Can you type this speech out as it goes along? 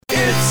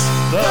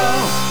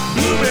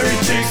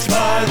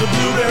the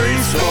Blueberry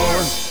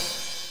Store.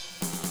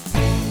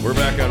 We're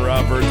back on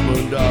Rob Byrd's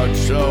Moondog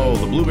Show.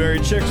 The Blueberry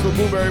Chicks, the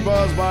Blueberry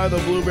Buzz by the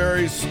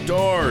Blueberry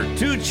Store.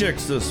 2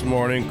 chicks this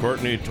morning,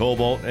 Courtney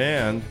Tolbolt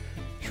and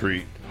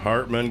Treat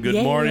Hartmann.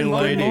 Good morning,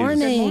 ladies. Good morning.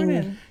 Good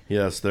morning.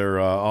 Yes, they're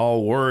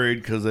all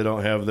worried because they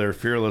don't have their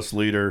fearless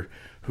leader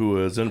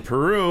who is in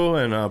Peru,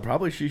 and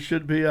probably she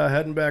should be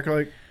heading back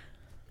like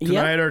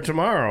tonight or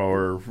tomorrow,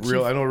 or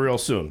real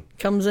soon.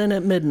 Comes in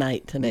at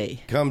midnight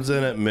today. Comes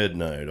in at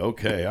midnight.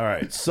 Okay, all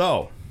right.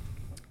 So,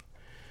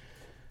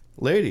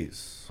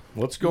 ladies,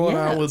 what's going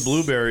on with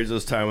blueberries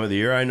this time of the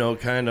year? I know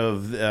kind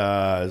of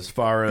as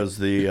far as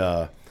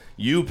the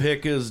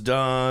U-pick is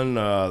done,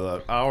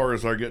 the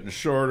hours are getting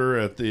shorter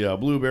at the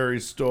blueberry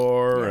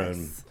store,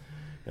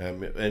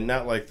 and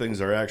not like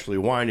things are actually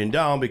winding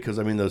down because,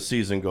 I mean, the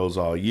season goes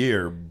all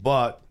year,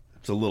 but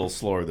it's a little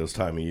slower this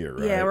time of year,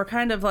 right? Yeah, we're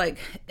kind of like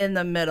in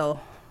the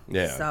middle.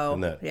 Yeah, So,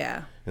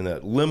 in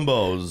that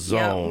limbo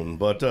zone. Yep.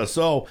 But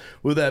so,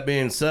 with that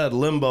being said,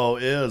 limbo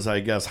is, I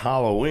guess,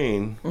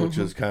 Halloween, which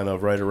is kind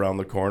of right around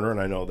the corner, and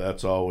I know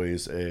that's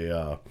always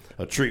a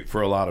treat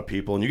for a lot of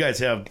people. And you guys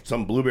have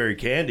some blueberry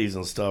candies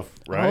and stuff,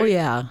 right? Oh,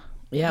 yeah.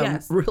 Yeah,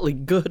 Yes. really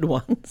good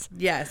ones.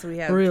 Yes, we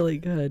have. Really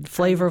good.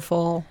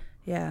 Flavorful.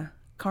 Yeah,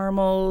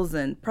 caramels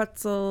and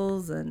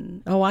pretzels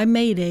and. Oh, I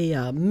made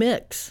a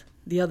mix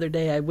the other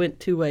day. I went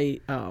to a,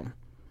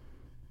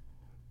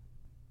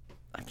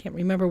 I can't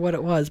remember what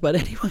it was, but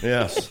anyway.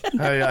 Yes,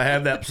 I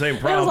had that same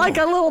problem. It was like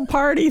a little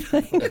party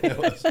thing. It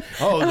was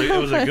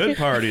a good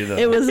party, though.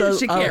 It was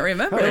She can't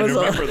remember. I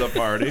remember the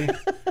party.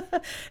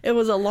 It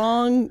was a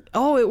long,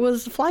 it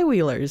was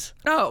flywheelers.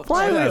 Oh,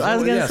 Flywheelers. I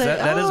was going to say.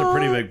 That is a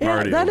pretty big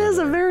party. Yeah, that over is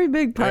a there. very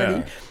big party.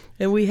 Yeah.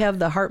 And we have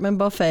the Hartmann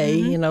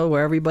buffet,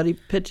 where everybody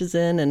pitches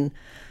in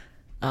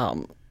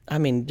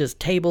and, just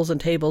tables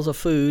and tables of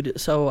food.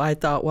 So I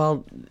thought,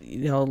 well,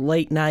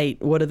 late night,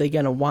 what are they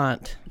going to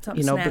want?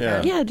 Something to snack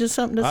on. Yeah, just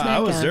something to snack on. I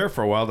was there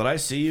for a while. Did I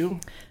see you?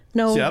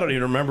 No. See, I don't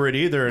even remember it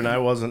either, and I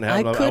wasn't I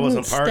having. couldn't I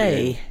wasn't partying.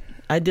 stay.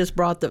 I just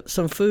brought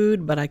some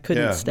food, but I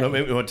couldn't stay. No,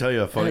 maybe I want to tell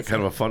you kind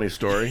of a funny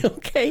story.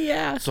 Okay,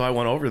 yeah. So I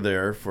went over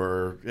there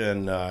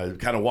and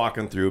kind of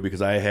walking through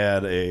because I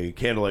had a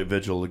candlelight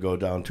vigil to go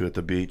down to at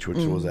the beach, which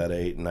was at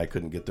 8, and I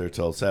couldn't get there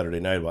till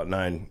Saturday night about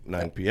 9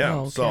 p.m.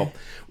 Oh, okay. So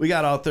we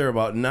got out there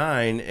about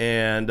 9,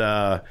 and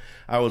I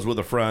was with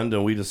a friend,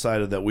 and we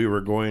decided that we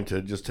were going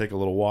to just take a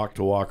little walk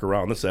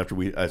around. This is after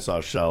I saw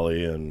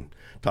Shelly and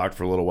talked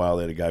for a little while.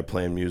 They had a guy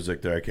playing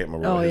music there. I can't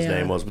remember what his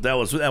name was, but that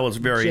was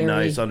very Jerry,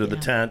 nice under the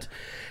tent.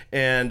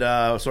 And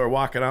so we're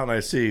walking out, and I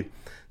see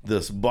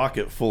this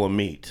bucket full of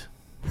meat.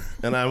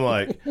 And I'm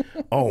like,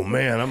 oh,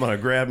 man, I'm going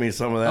to grab me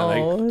some of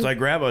that. So I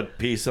grab a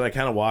piece, and I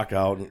kind of walk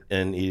out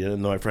and eat it.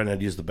 And my friend had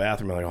to use the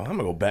bathroom. I'm like, I'm going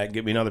to go back and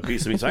get me another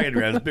piece of meat. So I had to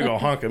grab this big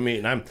old hunk of meat,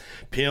 and I'm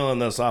peeling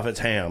this off. It's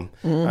ham.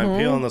 I'm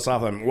peeling this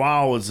off. I'm,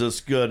 wow, is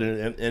this good?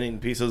 And eating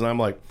pieces. And I'm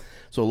like,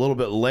 so a little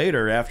bit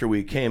later, after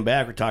we came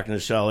back, we're talking to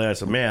Shelly. I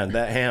said, man,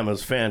 that ham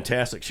is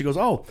fantastic. She goes,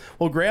 oh,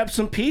 well, grab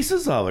some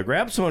pieces of it.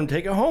 Grab some and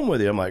take it home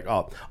with you. I'm like,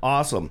 oh,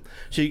 awesome.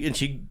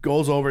 She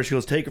goes over. She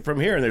goes, take it from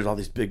here. And there's all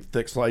these big,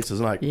 thick slices.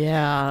 And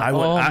I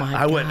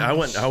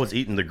was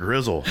eating the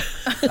grizzle.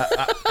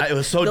 It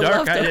was so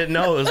dark, I didn't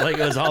know. It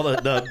was all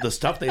the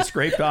stuff they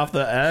scraped off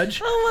the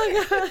edge. Oh,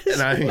 my gosh.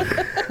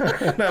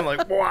 And I'm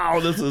like, wow,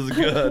 this is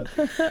good.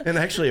 And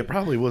actually, it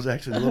probably was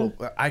actually a little,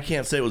 I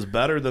can't say it was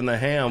better than the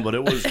ham, but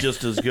it was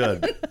just as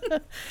good.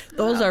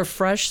 Those are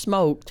fresh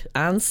smoked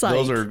on site.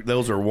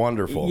 Those are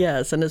wonderful.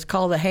 Yes, and it's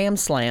called a ham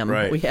slam.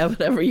 Right. We have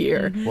it every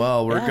year.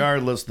 Well,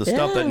 regardless, the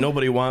stuff that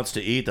nobody wants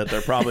to eat that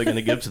they're probably going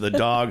to give to the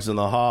dogs and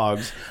the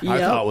hogs, I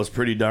thought was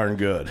pretty darn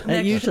good.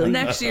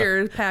 Next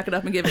year, pack it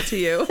up and give it to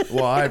you.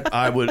 Well,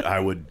 I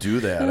would do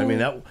that. I mean,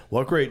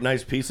 what great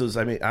nice pieces.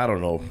 I mean, I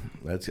don't know.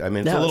 It's a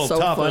little so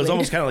tough. funny. It was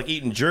almost kind of like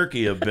eating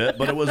jerky a bit,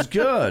 but it was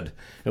good.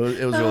 It was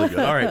really good.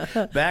 All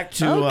right, back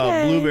to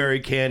blueberry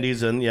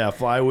candies and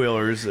flywheelers.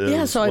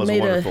 Was a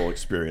wonderful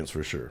experience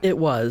for sure. It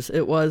was,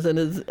 and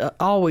it's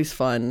always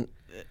fun.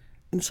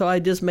 And so I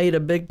just made a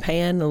big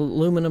pan,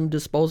 aluminum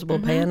disposable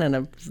pan, and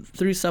I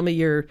threw some of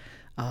your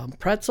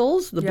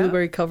pretzels, the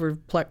blueberry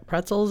covered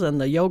pretzels,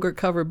 and the yogurt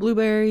covered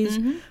blueberries,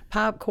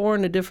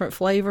 popcorn of different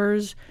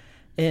flavors,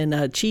 and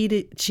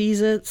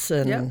Cheez-Its,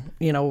 and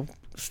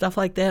stuff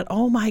like that.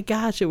 Oh my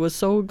gosh, it was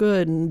so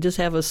good. And just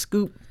have a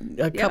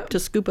cup to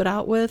scoop it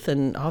out with,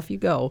 and off you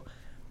go.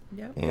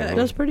 Yep. It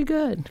was pretty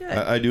good.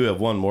 I do have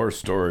one more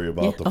story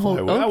about the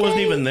flywheel. Okay. I wasn't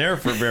even there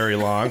for very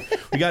long.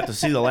 We got to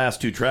see the last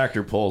 2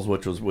 tractor pulls,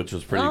 which was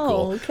pretty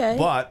cool. Okay.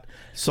 But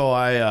so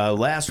I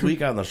last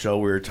week on the show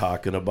we were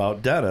talking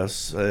about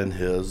Dennis and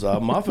his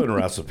muffin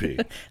recipe.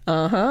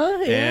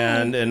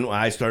 And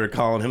I started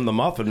calling him the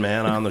Muffin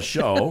Man on the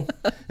show,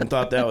 and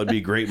thought that would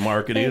be great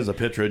marketing as a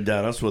picture of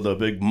Dennis with a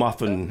big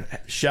muffin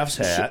chef's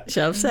hat.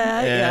 Chef's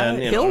hat,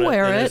 and, he'll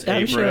wear and it, his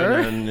I'm apron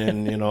sure.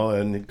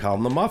 And call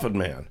him the Muffin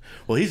Man.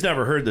 Well, he's he's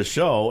never heard the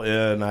show,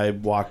 and I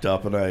walked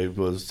up and I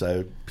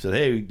said,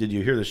 "Hey, did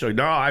you hear the show?"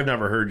 No, I've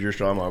never heard your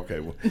show. I'm like,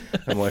 okay.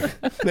 I'm like,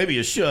 maybe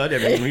you should. I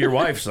mean, your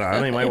wife's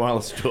on. You might want to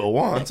listen to it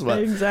once. But,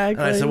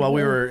 exactly. And I said,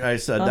 well, I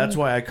said, that's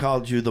why I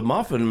called you the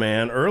Muffin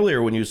Man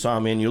earlier when you saw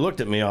me, and you looked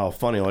at me all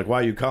funny, like,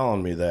 why are you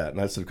calling me that? And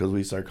I said, because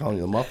we started calling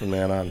you the Muffin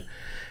Man on.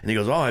 And he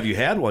goes, oh, have you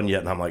had one yet?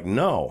 And I'm like,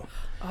 no.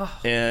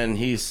 Oh. And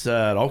he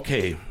said,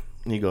 okay.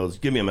 And he goes,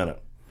 give me a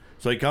minute.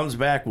 So he comes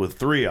back with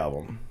 3 of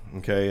them.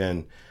 Okay,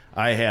 and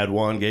I had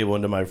one, gave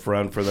one to my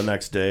friend for the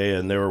next day,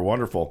 and they were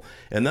wonderful.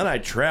 And then I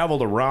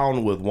traveled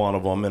around with one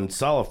of them in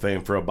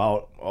cellophane for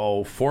about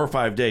 4 or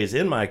 5 days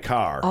in my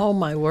car. Oh,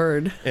 my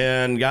word.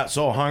 And got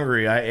so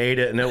hungry, I ate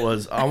it, and it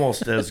was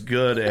almost as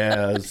good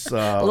as...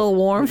 a little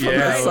warm from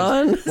the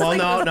sun?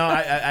 Well, no,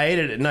 I ate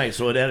it at night,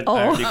 so it had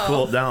already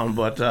cooled down.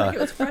 But it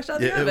was fresh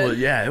out the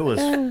oven.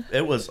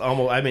 It was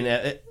almost... I mean,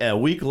 a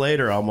week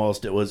later,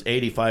 almost, it was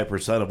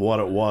 85% of what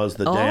it was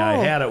the day I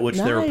had it, which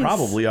they were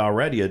probably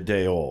already a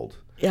day old.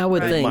 Yeah, I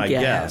would think, my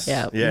guess.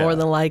 Yeah, more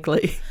than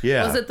likely.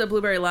 Yeah. Was it the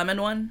blueberry lemon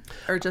one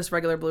or just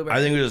regular blueberry? I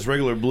think it was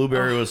regular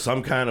blueberry with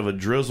some kind of a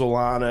drizzle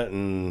on it.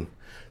 And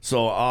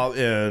so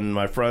and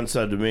my friend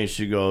said to me,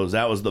 she goes,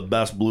 that was the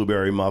best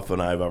blueberry muffin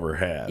I've ever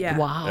had. Yeah.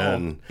 Wow.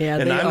 And they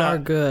I'm are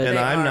good. And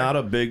I'm not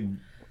a big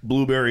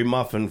blueberry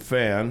muffin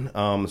fan,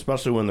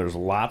 especially when there's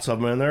lots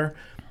of them in there.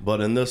 But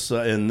in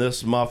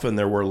this muffin,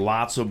 there were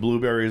lots of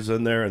blueberries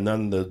in there, and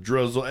then the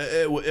drizzle.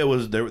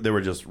 They were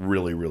just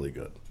really, really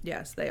good.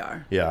 Yes, they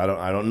are. Yeah,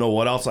 I don't know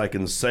what else I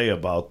can say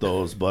about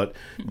those, but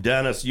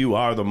Dennis, you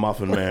are the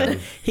Muffin Man.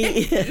 He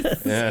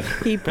is. And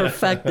he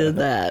perfected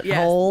that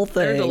whole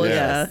thing. They're delicious.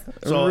 Yeah,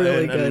 so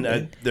really and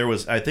good. There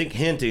was, I think,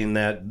 hinting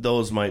that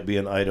those might be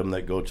an item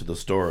that go to the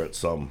store at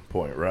some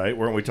point, right?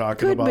 Weren't we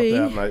talking Could about be.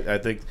 that? And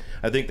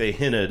I think they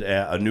hinted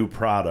at a new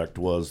product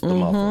was the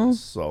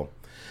muffins. So.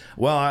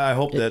 Well, I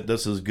hope that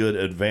this is good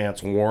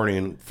advance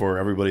warning for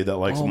everybody that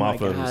likes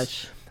muffins. My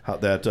gosh.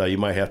 That you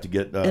might have to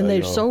get. And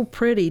they're so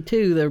pretty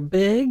too. They're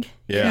big.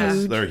 Yes,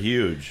 huge. they're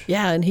huge.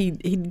 Yeah, and he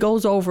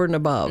goes over and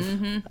above.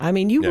 Mm-hmm. I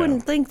mean, you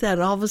wouldn't think that.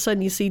 All of a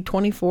sudden, you see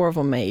 24 of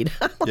them made.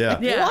 Yeah.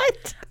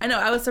 What? I know.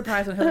 I was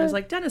surprised when Hillary was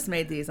like, "Dennis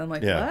made these." I'm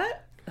like,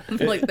 "What?" I'm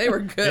like, they were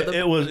good.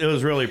 It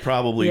was really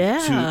probably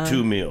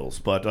two meals.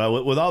 But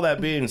with all that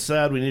being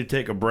said, we need to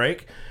take a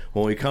break.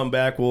 When we come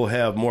back, we'll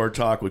have more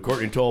talk with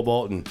Courtney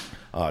Tolbolt and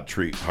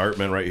Treat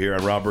Hartmann right here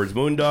on Rob Byrd's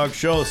Moondog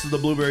Show. This is the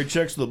Blueberry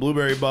Chicks, the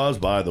Blueberry Buzz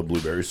by the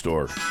Blueberry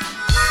Store.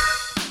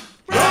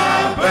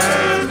 Rob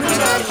Byrd's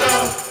Moondog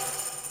Show.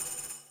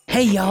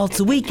 Hey y'all, it's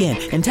the weekend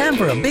and time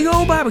for a big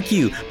old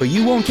barbecue, but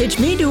you won't catch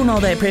me doing all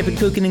that prepping,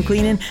 cooking, and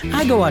cleaning.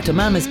 I go out to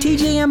Mama's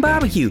TJM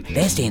Barbecue.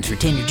 That stands for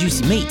Tender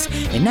Juicy Meats.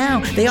 And now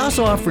they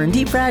also offering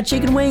deep fried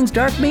chicken wings,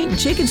 dark meat, and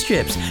chicken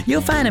strips.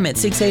 You'll find them at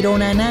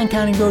 68099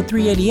 County Road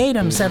 388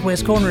 on the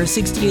southwest corner of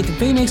 68th and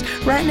Phoenix,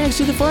 right next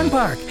to the Fun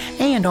Park.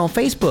 And on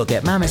Facebook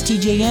at Mama's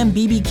TJM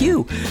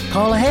BBQ.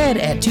 Call ahead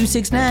at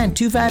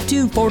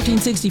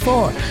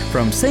 269-252-1464.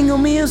 From single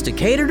meals to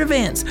catered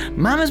events,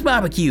 Mama's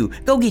Barbecue.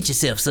 Go get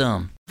yourself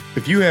some.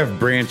 If you have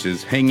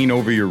branches hanging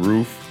over your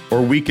roof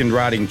or weakened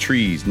rotting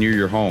trees near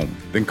your home,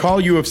 then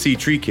call UFC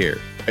Tree Care.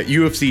 At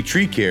UFC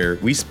Tree Care,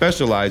 we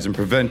specialize in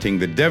preventing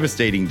the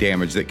devastating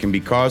damage that can be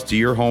caused to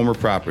your home or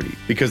property,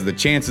 because the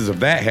chances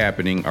of that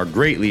happening are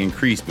greatly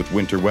increased with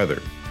winter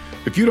weather.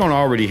 If you don't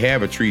already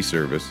have a tree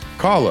service,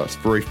 call us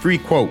for a free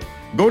quote.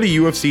 Go to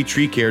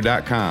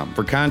ufctreecare.com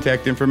for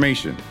contact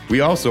information.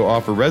 We also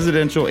offer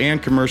residential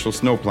and commercial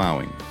snow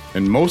plowing.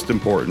 And most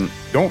important,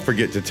 don't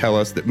forget to tell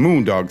us that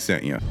Moondog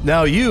sent you.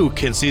 Now you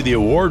can see the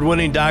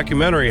award-winning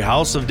documentary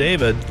House of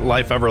David,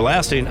 Life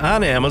Everlasting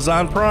on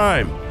Amazon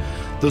Prime.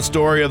 The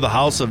story of the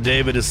House of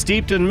David is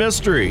steeped in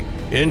mystery,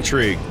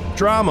 intrigue,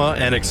 drama,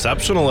 and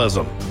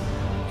exceptionalism.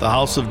 The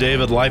House of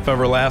David, Life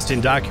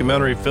Everlasting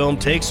documentary film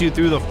takes you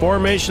through the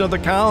formation of the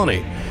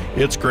colony,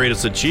 its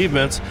greatest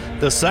achievements,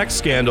 the sex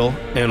scandal,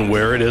 and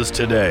where it is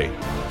today.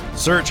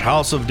 Search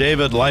House of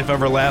David, Life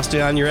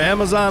Everlasting on your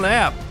Amazon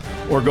app,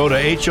 or go to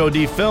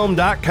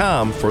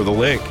hodfilm.com for the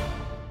link.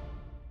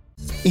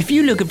 If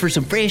you're looking for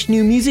some fresh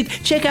new music,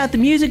 check out the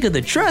music of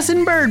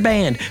the Byrd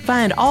Band.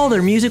 Find all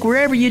their music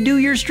wherever you do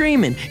your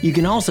streaming. You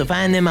can also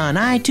find them on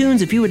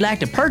iTunes if you would like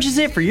to purchase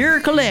it for your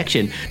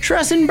collection.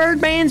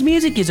 Byrd Band's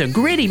music is a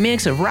gritty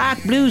mix of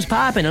rock, blues,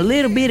 pop, and a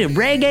little bit of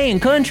reggae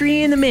and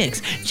country in the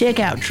mix. Check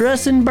out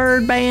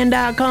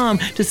TrustandByrdBand.com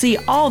to see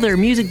all their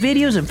music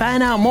videos and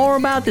find out more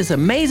about this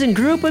amazing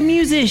group of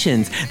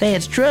musicians.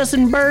 That's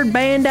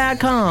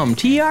TrustandByrdBand.com.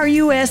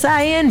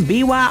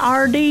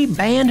 TRUSINBYRD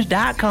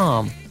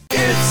Band.com.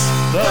 It's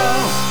the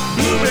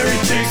Blueberry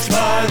Chicks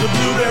by the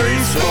Blueberry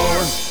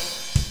Store.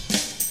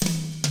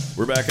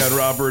 We're back on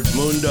Rob Byrd's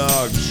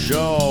Moondog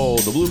Show.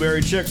 The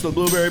Blueberry Chicks, the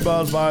Blueberry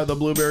Buzz by the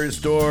Blueberry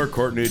Store.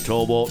 Courtney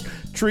Tolbolt,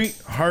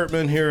 Treat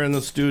Hartmann here in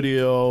the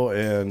studio.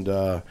 And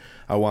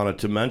I wanted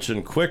to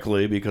mention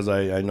quickly, because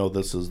I know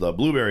this is the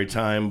blueberry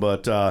time,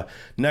 but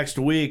next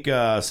week,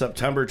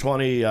 September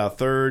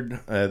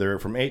 23rd, they're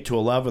from 8 to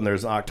 11,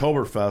 there's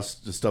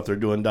Oktoberfest, the stuff they're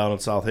doing down in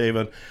South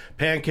Haven.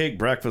 Pancake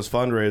breakfast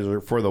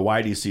fundraiser for the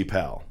YDC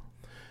PAL.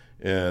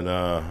 And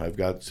I've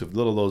got some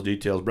little of those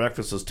details.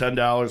 Breakfast is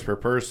 $10 per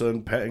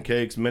person.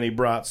 Pancakes, mini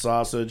brat,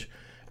 sausage,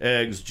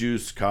 eggs,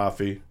 juice,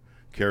 coffee.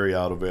 Carry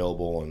out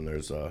available, and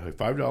there's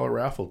 $5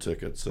 raffle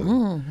tickets.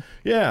 And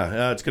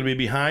it's going to be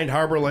behind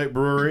Harbor Lake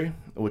Brewery,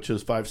 which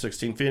is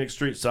 516 Phoenix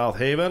Street, South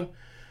Haven,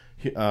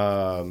 in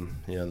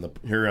the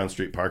Huron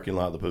Street parking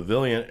lot, the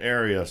Pavilion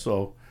area.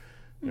 So,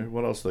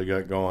 what else they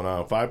got going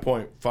on?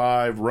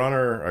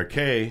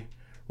 5.5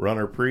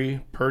 runner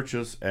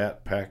pre-purchase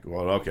at Pack.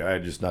 Well, okay,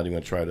 I'm just not even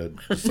going to try to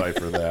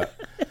decipher that.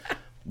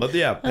 But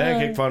yeah,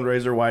 pancake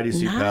fundraiser,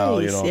 YDC Pal,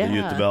 the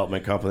youth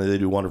development company. They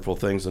do wonderful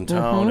things in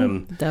town,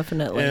 and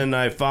definitely. And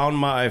I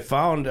found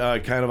kind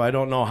of, I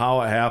don't know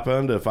how it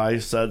happened. If I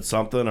said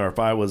something or if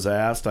I was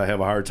asked, I have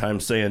a hard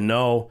time saying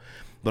no.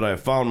 But I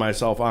found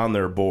myself on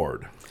their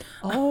board.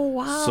 Oh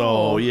wow!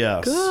 So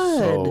yes,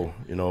 good.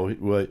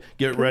 So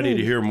get ready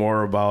to hear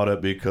more about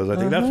it, because I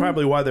think that's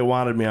probably why they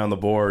wanted me on the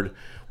board,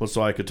 was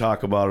so I could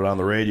talk about it on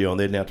the radio, and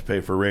they didn't have to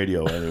pay for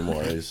radio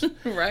anymore.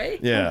 Right?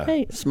 Yeah.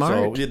 Okay.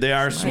 Smart. So they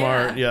are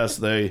smart. Yeah. Yes,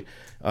 they.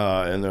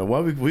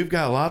 And we've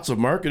got lots of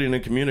marketing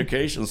and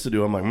communications to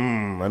do. I'm like,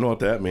 I know what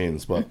that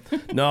means, but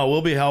no,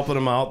 we'll be helping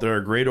them out. They're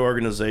a great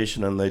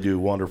organization, and they do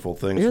wonderful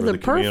things for the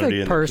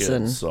community and the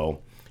kids. So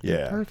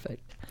yeah,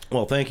 perfect.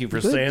 Well, thank you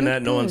for saying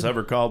that. No one's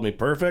ever called me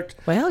perfect.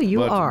 Well,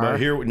 you are. But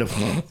here,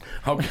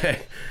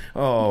 okay.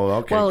 Oh,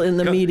 okay. Well, in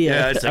the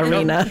media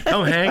arena.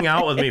 Come hang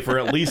out with me for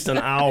at least an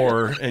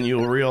hour, and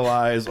you'll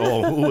realize,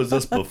 who is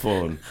this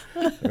buffoon?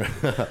 I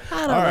don't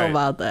know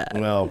about that.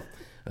 Well,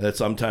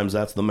 sometimes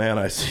that's the man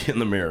I see in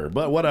the mirror,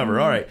 but whatever.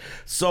 All right.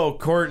 So,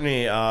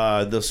 Courtney,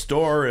 the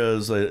store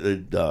is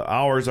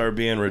hours are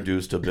being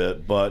reduced a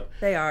bit, but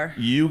they are.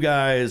 You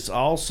guys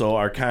also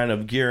are kind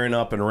of gearing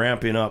up and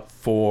ramping up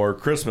for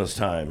Christmas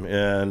time,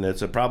 and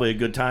it's probably a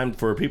good time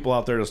for people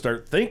out there to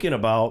start thinking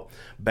about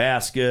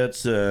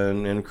baskets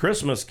and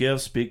Christmas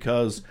gifts,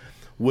 because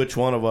which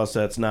one of us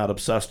that's not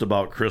obsessed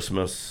about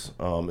Christmas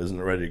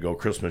isn't ready to go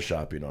Christmas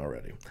shopping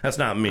already? That's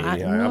not me,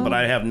 but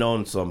I have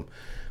known some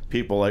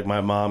people like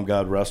my mom,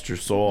 God rest her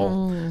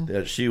soul,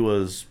 that she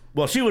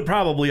would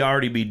probably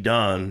already be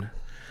done.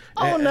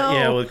 Oh, no.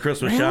 Yeah, with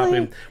Christmas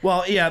shopping.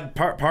 Well, yeah,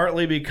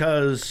 partly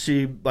because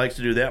she likes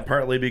to do that,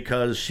 partly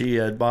because she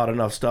had bought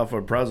enough stuff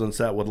for presents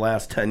that would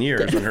last 10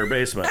 years in her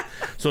basement.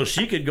 So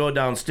she could go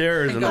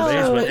downstairs in the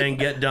basement and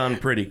get done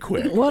pretty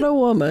quick. What a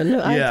woman,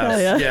 I tell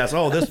ya. Yes.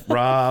 Oh, this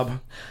Rob,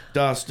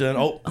 Dustin,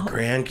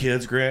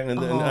 grandkids,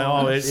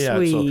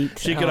 sweet.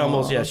 So she could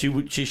almost,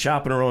 she's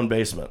shopping her own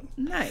basement.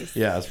 Nice.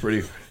 Yeah, it's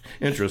pretty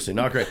interesting.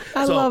 Not great.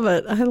 I love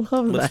it. I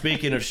love that. But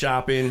speaking of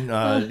shopping,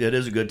 it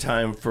is a good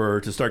time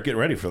to start getting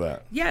ready for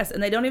that. Yes,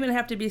 and they don't even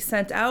have to be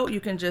sent out. You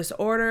can just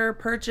order,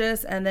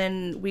 purchase, and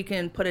then we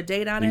can put a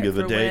date on it. Give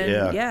a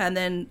date, yeah, and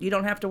then you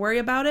don't have to worry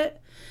about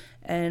it.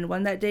 And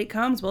when that date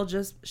comes, we'll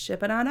just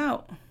ship it on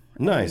out.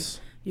 Nice.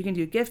 You can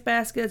do gift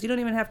baskets. You don't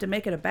even have to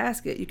make it a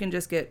basket. You can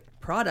just get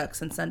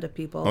products and send to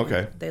people.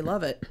 Okay. They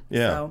love it.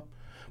 Yeah. So,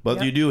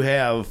 but you do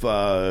have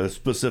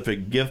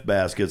specific gift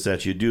baskets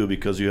that you do,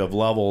 because you have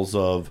levels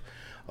of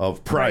price.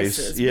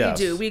 Prices. Yes.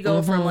 We do. We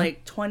go from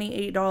like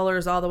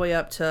 $28 all the way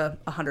up to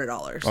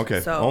 $100.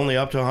 Okay. So, only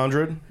up to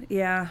 100?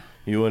 Yeah.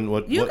 You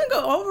can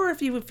go over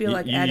if you would feel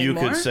like adding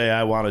more. You could say,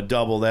 I want to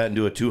double that and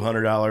do a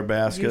 $200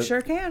 basket. You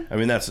sure can. I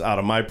mean, that's out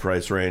of my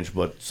price range,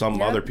 but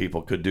some other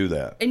people could do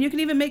that. And you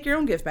can even make your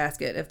own gift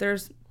basket. If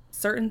there's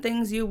certain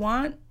things you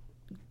want,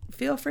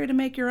 feel free to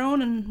make your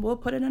own, and we'll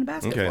put it in a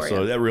basket for you. Okay,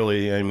 so that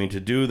really, to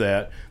do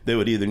that, they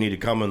would either need to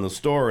come in the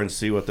store and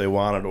see what they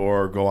wanted,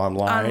 or go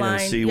online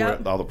and see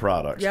all the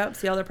products. Yep,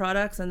 see all the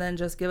products, and then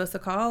just give us a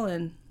call,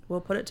 and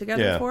we'll put it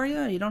together for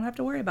you. You don't have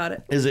to worry about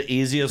it. Is it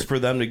easiest for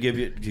them to give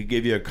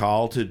you a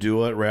call to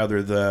do it,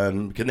 rather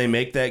than, can they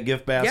make that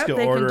gift basket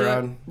order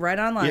can do it right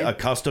online? Yeah, a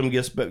custom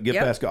gift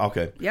basket.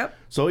 Okay. Yep.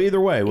 So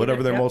either way,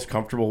 whatever they're most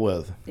comfortable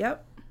with.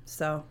 Yep.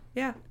 So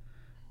yeah,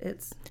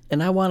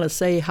 And I want to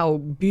say how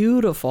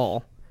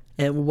beautiful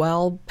and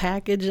well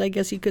packaged, I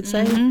guess you could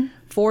say,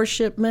 for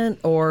shipment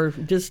or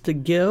just to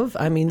give.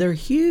 I mean, they're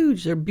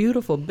huge. They're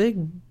beautiful,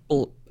 big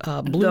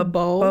blue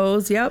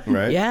bows. Yep.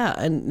 Right. Yeah,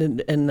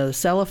 and the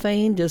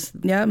cellophane just.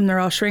 Yep, and they're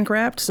all shrink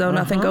wrapped, so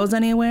nothing goes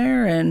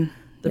anywhere, and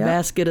the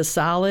basket is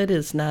solid.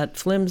 It's not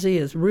flimsy.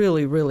 It's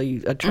really,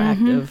 really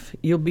attractive.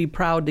 You'll be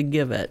proud to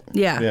give it.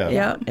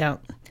 Yeah.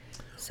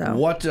 So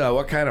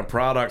what kind of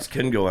products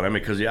can go in? I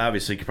mean, because you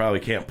obviously probably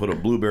can't put a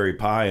blueberry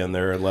pie in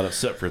there and let it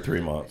sit for 3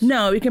 months.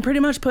 No, you can pretty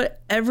much put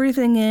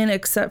everything in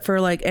except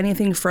for like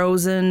anything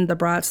frozen, the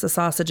brats, the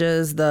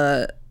sausages,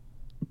 the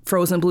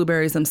frozen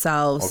blueberries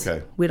themselves.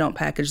 Okay. We don't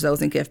package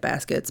those in gift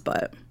baskets,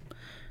 but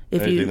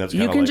if anything that's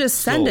you can like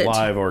just send it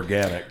live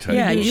organic type.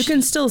 Yeah, you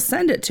can still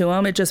send it to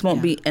them. It just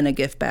won't be in a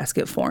gift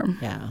basket form.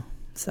 Yeah.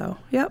 So,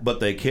 yep. But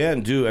they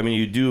can do,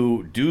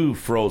 you do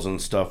frozen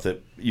stuff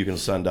that you can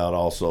send out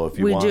also if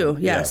you want. We do,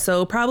 yeah.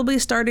 So probably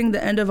starting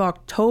the end of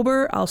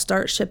October, I'll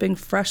start shipping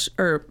fresh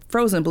or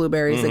frozen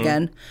blueberries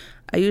again.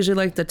 I usually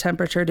like the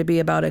temperature to be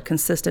about a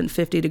consistent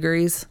 50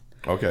 degrees.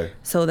 Okay.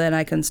 So then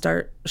I can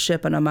start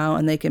shipping them out,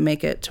 and they can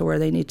make it to where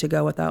they need to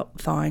go without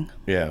thawing.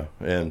 Yeah,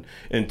 and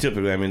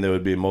typically, I mean,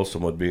 most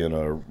of them would be in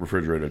a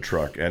refrigerated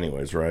truck,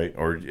 anyways, right?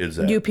 Or is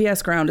that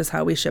UPS ground is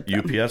how we ship them.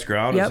 UPS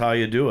ground is how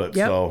you do it.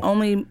 Yep. So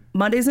Only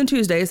Mondays and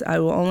Tuesdays. I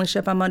will only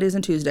ship on Mondays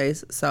and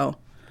Tuesdays. So.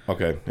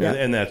 Okay, Yep.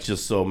 and that's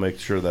just so make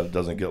sure that it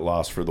doesn't get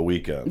lost for the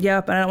weekend.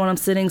 Yep, I don't want them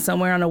sitting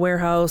somewhere on a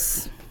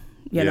warehouse,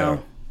 you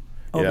know,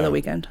 over the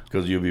weekend.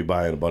 Because you'll be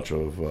buying a bunch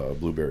of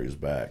blueberries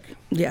back.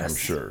 Yes. I'm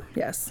sure.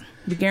 Yes.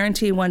 We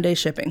guarantee one-day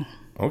shipping.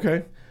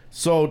 Okay.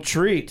 So,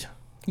 Treat,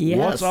 Yes.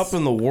 what's up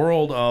in the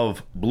world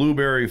of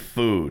blueberry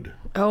food?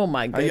 Oh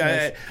my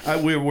goodness!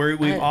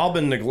 We've all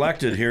been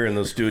neglected here in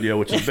the studio,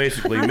 which is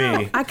basically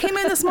me. I came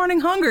in this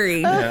morning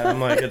hungry. Yeah, I'm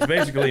like, it's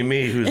basically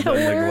me who's been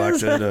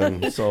neglected,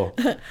 and so.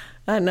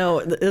 I know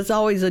it's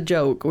always a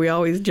joke. We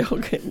always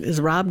joke. Is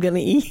Rob going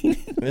to eat?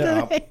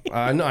 Yeah,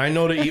 I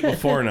know to eat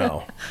before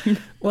now.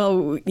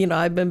 Well,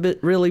 I've been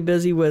really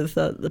busy with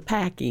the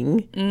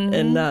packing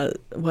and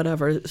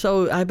whatever.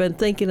 So I've been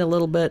thinking a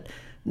little bit,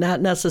 not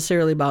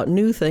necessarily about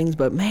new things,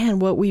 but man,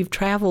 what we've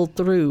traveled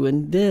through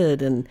and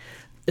did and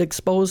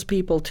exposed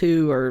people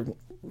to, or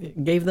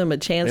gave them a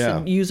chance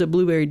to use a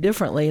blueberry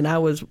differently, and I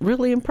was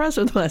really impressed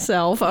with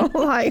myself. I'm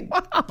like,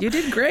 wow. You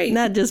did great.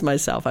 Not just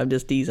myself, I'm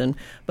just teasing.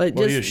 But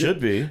Well, you should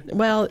be.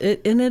 Well,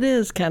 it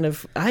is kind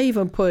of, I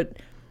even put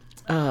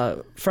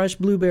fresh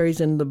blueberries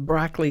in the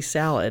broccoli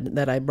salad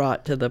that I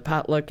brought to the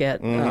potluck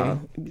at,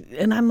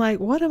 and I'm like,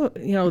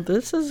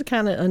 this is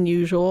kind of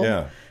unusual.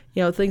 Yeah.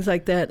 Things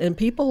like that, and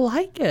people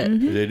like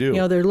it. They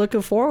do. They're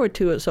looking forward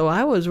to it. So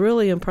I was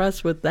really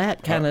impressed with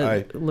that kind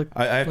of look.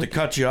 I have to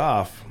cut you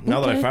off now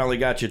that I finally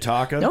got you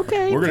talking.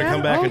 Okay. We're going to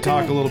come back and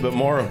talk a little bit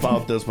more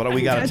about this, but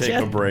we got to take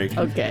a break.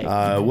 Okay.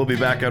 We'll be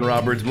back on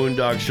Rob Byrd's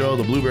Moondog Show,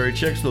 the Blueberry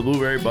Chicks, the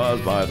Blueberry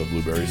Buzz by the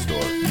Blueberry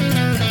Store.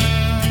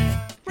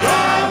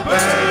 Rob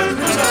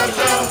Byrd's Moondog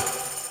Show.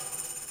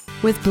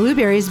 With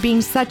blueberries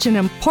being such an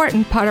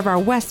important part of our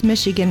West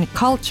Michigan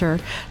culture,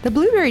 the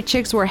Blueberry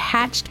Chicks were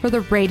hatched for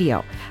the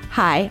radio.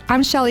 Hi,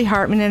 I'm Shelly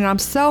Hartmann, and I'm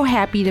so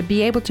happy to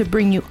be able to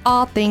bring you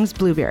all things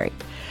blueberry.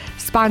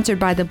 Sponsored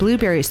by the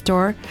Blueberry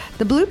Store,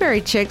 the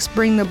Blueberry Chicks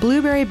bring the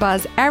Blueberry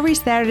Buzz every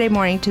Saturday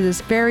morning to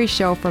this very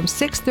show from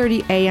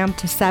 6:30 a.m.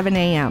 to 7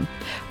 a.m.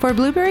 For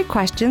blueberry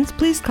questions,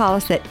 please call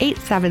us at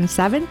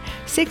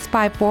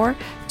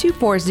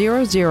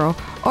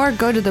 877-654-2400 or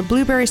go to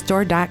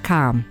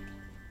theblueberrystore.com.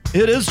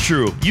 It is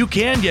true. You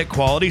can get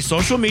quality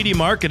social media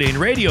marketing,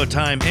 radio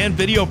time, and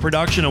video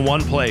production in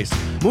one place.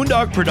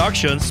 Moondog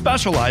Productions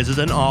specializes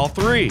in all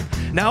three.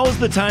 Now is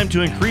the time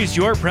to increase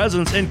your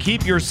presence and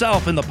keep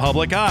yourself in the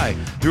public eye.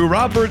 Through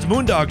Rob Byrd's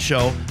Moondog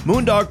Show,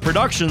 Moondog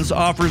Productions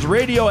offers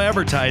radio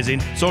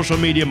advertising, social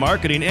media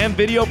marketing, and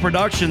video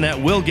production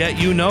that will get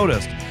you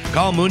noticed.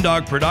 Call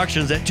Moondog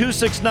Productions at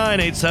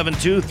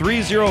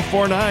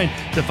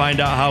 269-872-3049 to find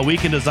out how we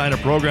can design a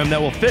program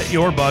that will fit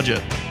your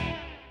budget.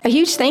 A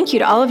huge thank you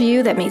to all of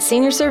you that made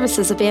Senior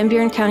Services of Van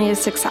Buren County a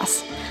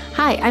success.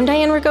 Hi, I'm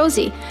Diane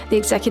Ragosi, the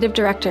Executive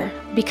Director.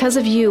 Because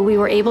of you, we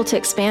were able to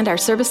expand our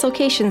service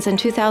locations in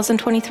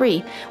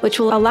 2023, which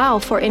will allow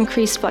for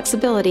increased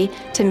flexibility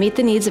to meet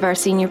the needs of our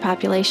senior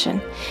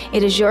population.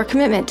 It is your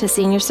commitment to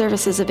Senior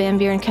Services of Van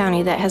Buren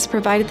County that has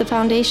provided the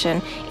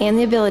foundation and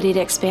the ability to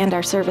expand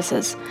our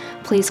services.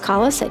 Please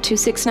call us at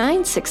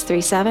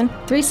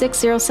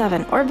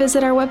 269-637-3607 or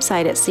visit our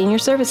website at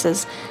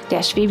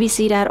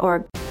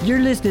seniorservices-vbc.org. You're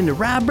listening to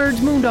Rob Byrd's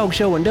Moondog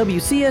Show on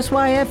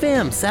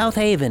WCSY-FM, South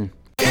Haven.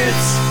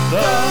 It's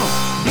the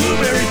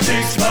Blueberry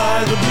Chicks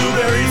by the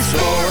Blueberry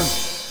Store.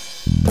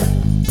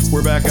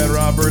 We're back on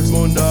Rob Byrd's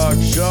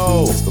Moondog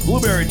Show, the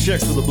Blueberry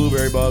Chicks with the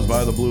Blueberry Buzz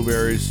by the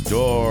Blueberry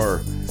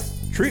Store.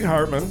 Treat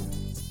Hartmann,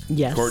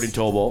 Yes. Courtney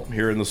Tolbolt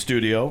here in the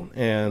studio,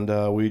 and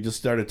we just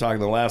started talking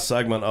in the last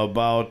segment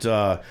about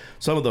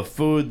some of the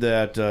food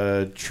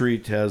that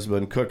Treat has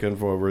been cooking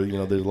for over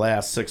the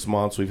last 6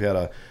 months. We've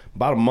had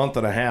about a month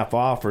and a half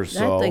off or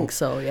so. I think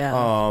so,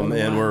 yeah.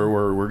 And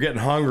we're getting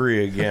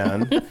hungry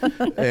again,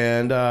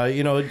 and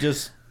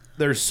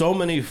there's so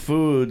many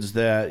foods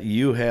that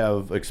you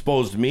have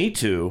exposed me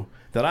to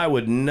that I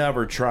would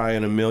never try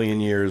in a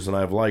million years, and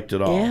I've liked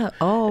it all. Yeah.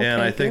 Oh, okay,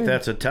 and I think good.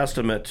 that's a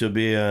testament to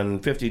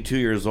being 52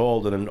 years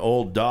old and an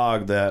old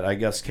dog that I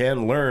guess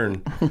can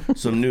learn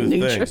some new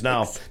things. Tricks.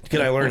 Now,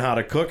 can I learn how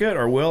to cook it,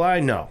 or will I?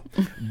 No.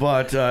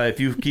 But if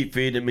you keep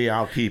feeding me,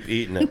 I'll keep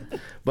eating it.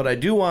 But I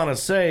do want to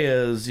say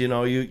is,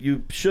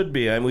 you should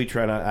be, and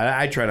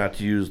I try not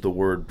to use the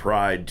word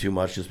pride too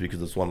much just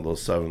because it's one of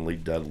those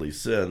 7 deadly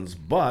sins,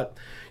 but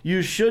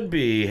you should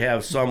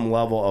have some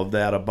level of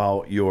that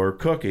about your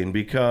cooking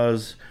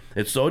because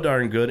it's so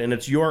darn good and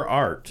it's your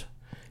art.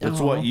 It's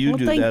what you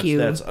do. Thank you.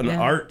 That's an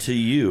art to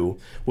you,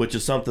 which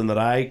is something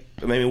that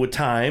with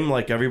time,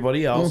 like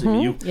everybody else,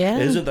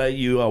 isn't that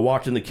you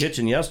walked in the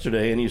kitchen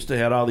yesterday and you still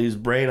had all these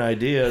brain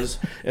ideas,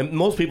 and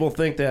most people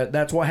think that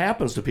that's what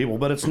happens to people,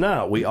 but it's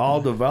not. We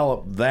all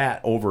develop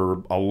that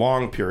over a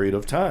long period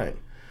of time.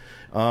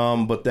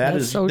 But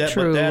that's so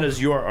true. But that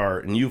is your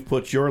art, and you've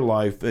put your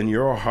life and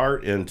your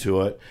heart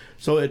into it.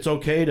 So it's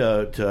okay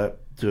to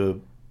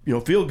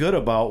feel good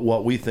about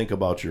what we think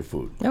about your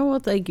food. Oh, well,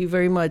 thank you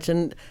very much.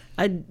 And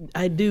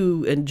I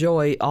do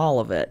enjoy all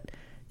of it.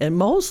 And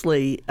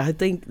mostly, I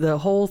think the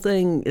whole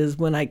thing is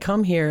when I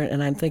come here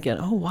and I'm thinking,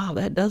 oh, wow,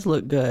 that does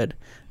look good.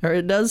 Or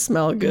it does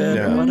smell good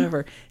or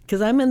whatever. Because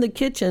I'm in the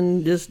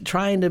kitchen just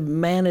trying to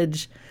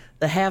manage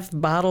the half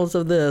bottles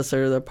of this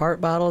or the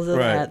part bottles of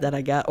that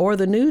I got. Or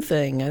the new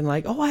thing. I'm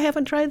like, oh, I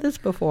haven't tried this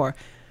before.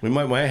 We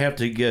might have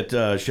to get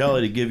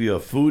Shelley to give you a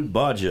food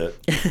budget,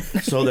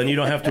 so then you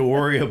don't have to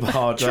worry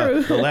about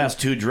the last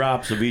 2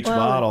 drops of each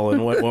bottle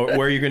and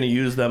where you're going to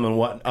use them and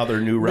what other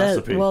new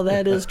recipe. Well,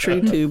 that is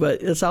true too,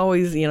 but it's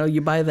always,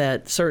 you buy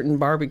that certain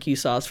barbecue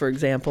sauce, for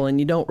example, and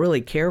you don't really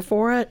care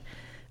for it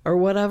or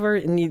whatever,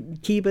 and you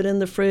keep it in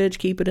the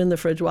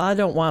fridge. Well, I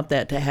don't want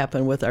that to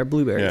happen with our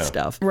blueberry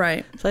stuff.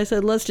 Right. So I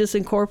said, let's just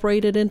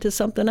incorporate it into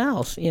something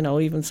else,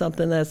 even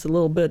something that's a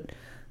little bit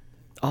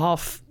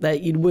off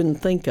that you wouldn't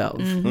think of.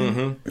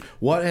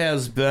 What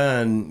has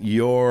been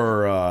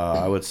your,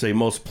 I would say,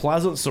 most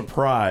pleasant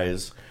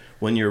surprise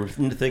when you're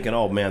thinking,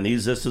 oh man,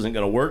 this isn't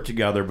going to work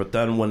together, but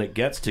then when it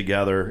gets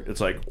together,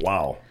 it's like,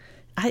 wow.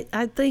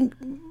 I think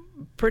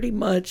pretty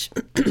much,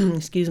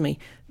 excuse me,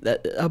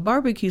 that a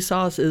barbecue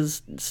sauce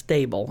is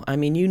stable. I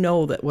mean,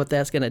 what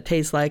that's going to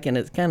taste like, and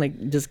it's kind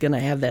of just going to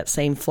have that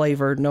same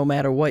flavor no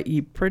matter what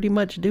you pretty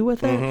much do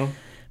with it.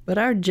 But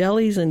our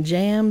jellies and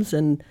jams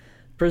and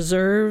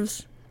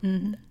preserves,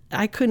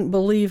 I couldn't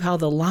believe how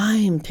the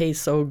lime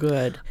tastes so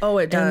good. Oh,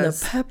 it does. And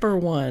the pepper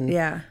one.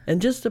 Yeah.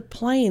 And just the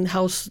plain,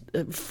 how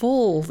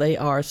full they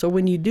are. So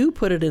when you do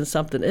put it in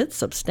something, it's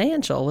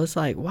substantial. It's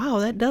like, wow,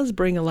 that does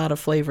bring a lot of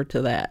flavor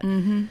to that.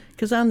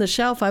 Because on the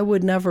shelf, I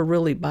would never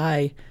really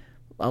buy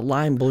a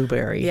lime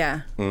blueberry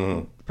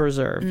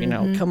preserve.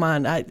 Come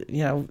on.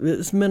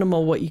 It's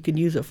minimal what you can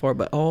use it for.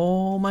 But,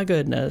 oh, my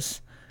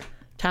goodness.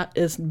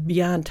 It's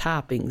beyond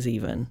toppings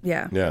even.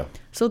 Yeah.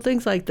 So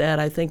things like that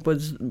I think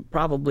was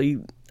probably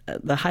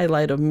the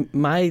highlight of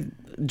my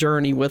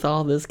journey with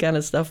all this kind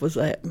of stuff was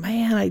that,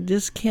 man, I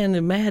just can't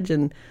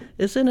imagine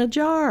it's in a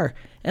jar.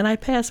 And I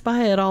pass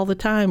by it all the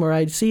time, or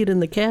I'd see it in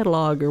the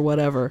catalog or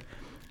whatever.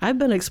 I've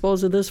been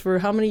exposed to this for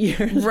how many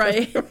years?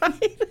 Right.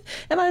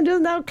 And I'm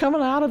just now coming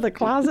out of the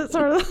closet,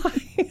 sort of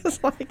like,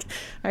 it's like,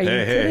 are you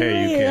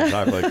hey, you can't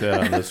talk like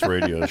that on this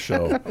radio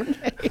show.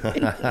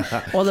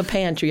 Well, the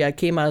pantry. I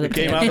came out of the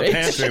pantry. Came out of the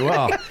pantry.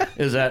 Well,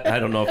 I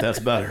don't know if that's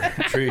better.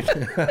 Treat.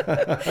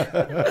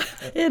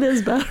 It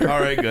is better.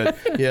 All right, good.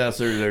 Yes,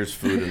 there's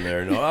food in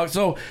there. No,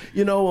 so,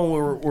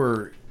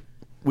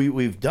 when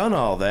we've done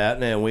all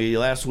that, and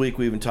last week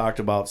we even talked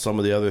about some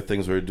of the other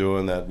things we're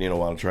doing that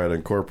want to try to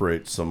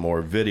incorporate some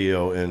more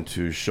video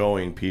into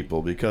showing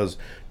people, because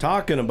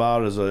talking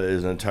about is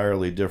an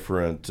entirely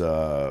different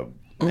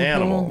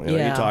animal. You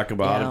talk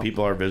about it,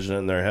 people are visioning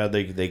it in their head,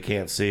 they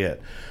can't see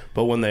it,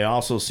 but when they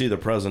also see the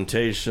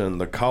presentation,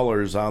 the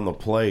colors on the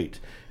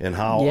plate, and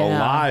how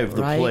alive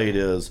the plate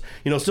is.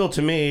 Still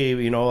to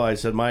me, I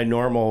said my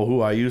normal,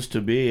 who I used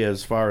to be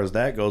as far as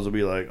that goes, would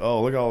be like,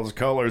 oh, look at all those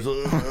colors.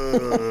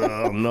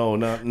 No,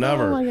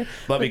 never. Oh,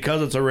 but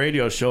because it's a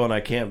radio show and I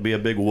can't be a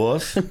big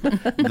wuss,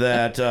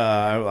 that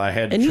I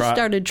had to and you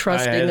started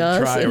trusting us.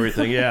 Try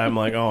everything. Yeah, I'm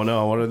like, oh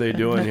no, what are they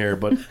doing here?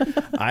 But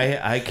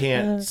I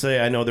can't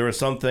say. I know there were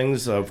some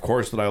things, of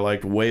course, that I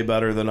liked way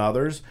better than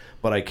others,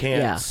 but I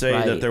can't say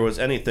that there was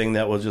anything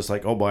that was just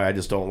like, oh boy, I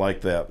just don't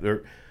like that.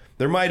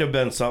 There might have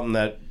been something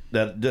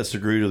that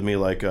disagreed with me,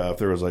 like if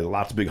there was like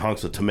lots of big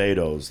hunks of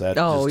tomatoes, that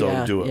just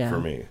don't do it for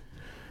me.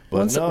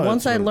 But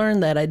once I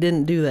learned that, I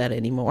didn't do that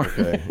anymore.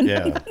 Okay,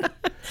 yeah.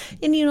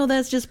 And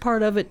that's just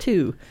part of it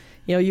too.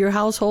 Your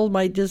household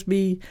might just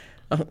be,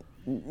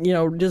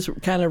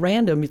 just kind of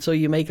random. So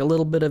you make a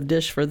little bit of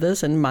dish for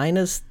this and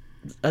minus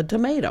a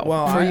tomato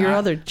for your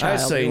other child.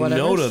 I say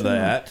no to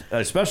that,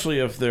 especially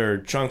if they're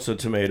chunks of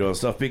tomato and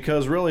stuff,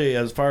 because really,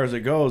 as far as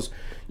it goes,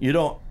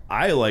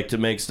 I like to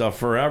make stuff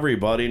for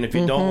everybody, and if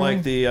you don't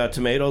like the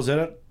tomatoes in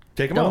it,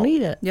 take them out. Don't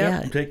eat it.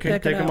 Yeah. Take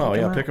them out.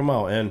 Yeah, pick them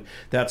out. And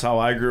that's how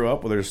I grew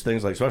up. There's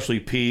things like,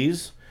 especially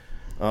peas.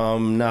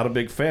 Not a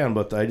big fan,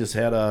 but I just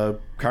had a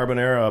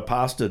carbonara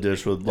pasta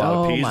dish with a lot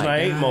of peas, and I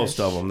ate most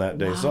of them that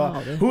day.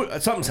 Wow. So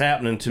something's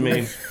happening to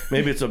me.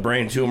 Maybe it's a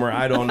brain tumor.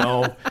 I don't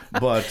know.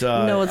 But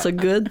it's a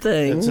good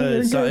thing.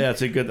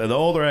 It's a good. The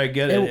older I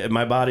get,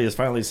 my body is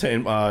finally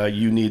saying,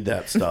 "You need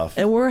that stuff."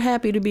 And we're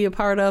happy to be a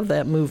part of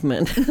that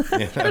movement.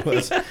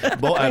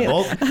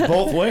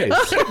 Both ways.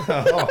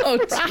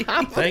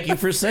 Thank you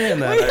for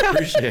saying that. I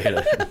appreciate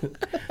it.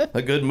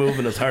 A good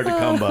movement is hard to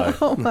come by.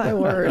 Oh my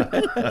word.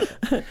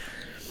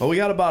 Well, we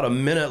got about a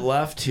minute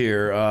left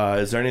here.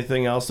 Is there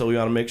anything else that we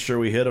want to make sure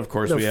we hit? Of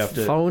course, we have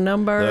to. Phone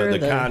number, the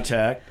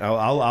contact.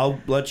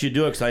 I'll let you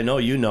do it because I know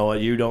you know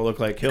it. You don't look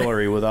like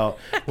Hillary without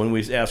when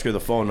we ask her the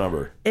phone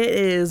number. It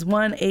is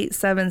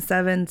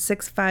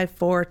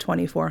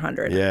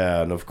 1-877-654-2400.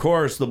 Yeah, and of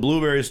course, the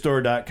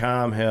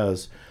blueberrystore.com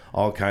has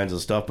all kinds of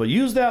stuff. But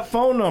use that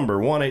phone number,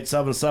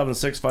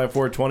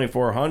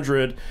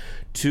 1-877-654-2400,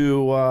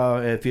 to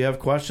if you have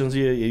questions,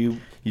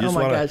 you just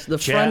want to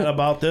chat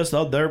about this.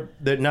 They're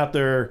not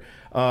there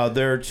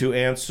to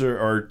answer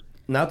or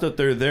not that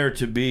they're there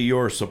to be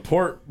your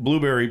support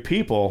blueberry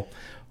people,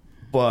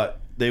 but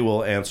they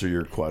will answer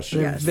your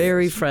questions. They're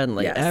very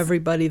friendly. Yes.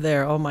 Everybody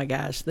there, oh my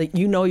gosh.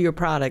 You know your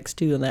products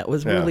too, and that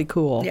was really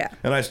cool. Yeah.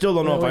 And I still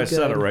don't know Really if I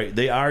said it good. right.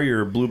 They are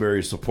your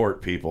blueberry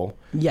support people.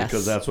 Yes.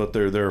 Because that's what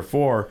they're there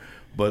for.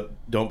 But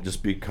don't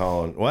just be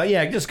calling. Well,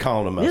 yeah, just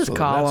calling them. Just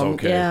call That's them.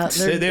 okay.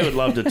 Yeah, They would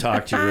love to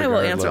talk to you. I will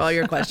answer regardless. all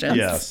your questions.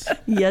 Yes.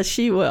 Yes,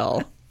 she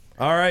will.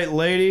 All right,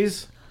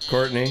 ladies.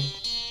 Courtney,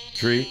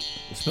 Treat.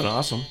 It's been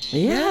awesome.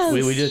 Yes.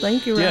 We did.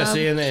 Thank you, Rob. Yeah,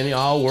 see, and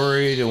all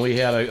worried, and we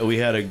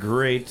had a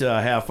great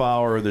half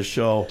hour of the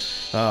show.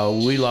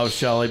 We love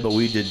Shelley, but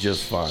we did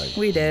just fine.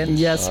 We did.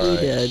 Yes, All we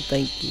right. did.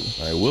 Thank you.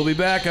 All right, we'll be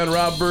back on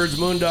Rob Byrd's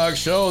Moondog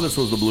Show. This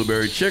was the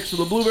Blueberry Chicks with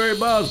the Blueberry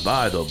Buzz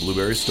by the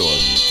Blueberry Store.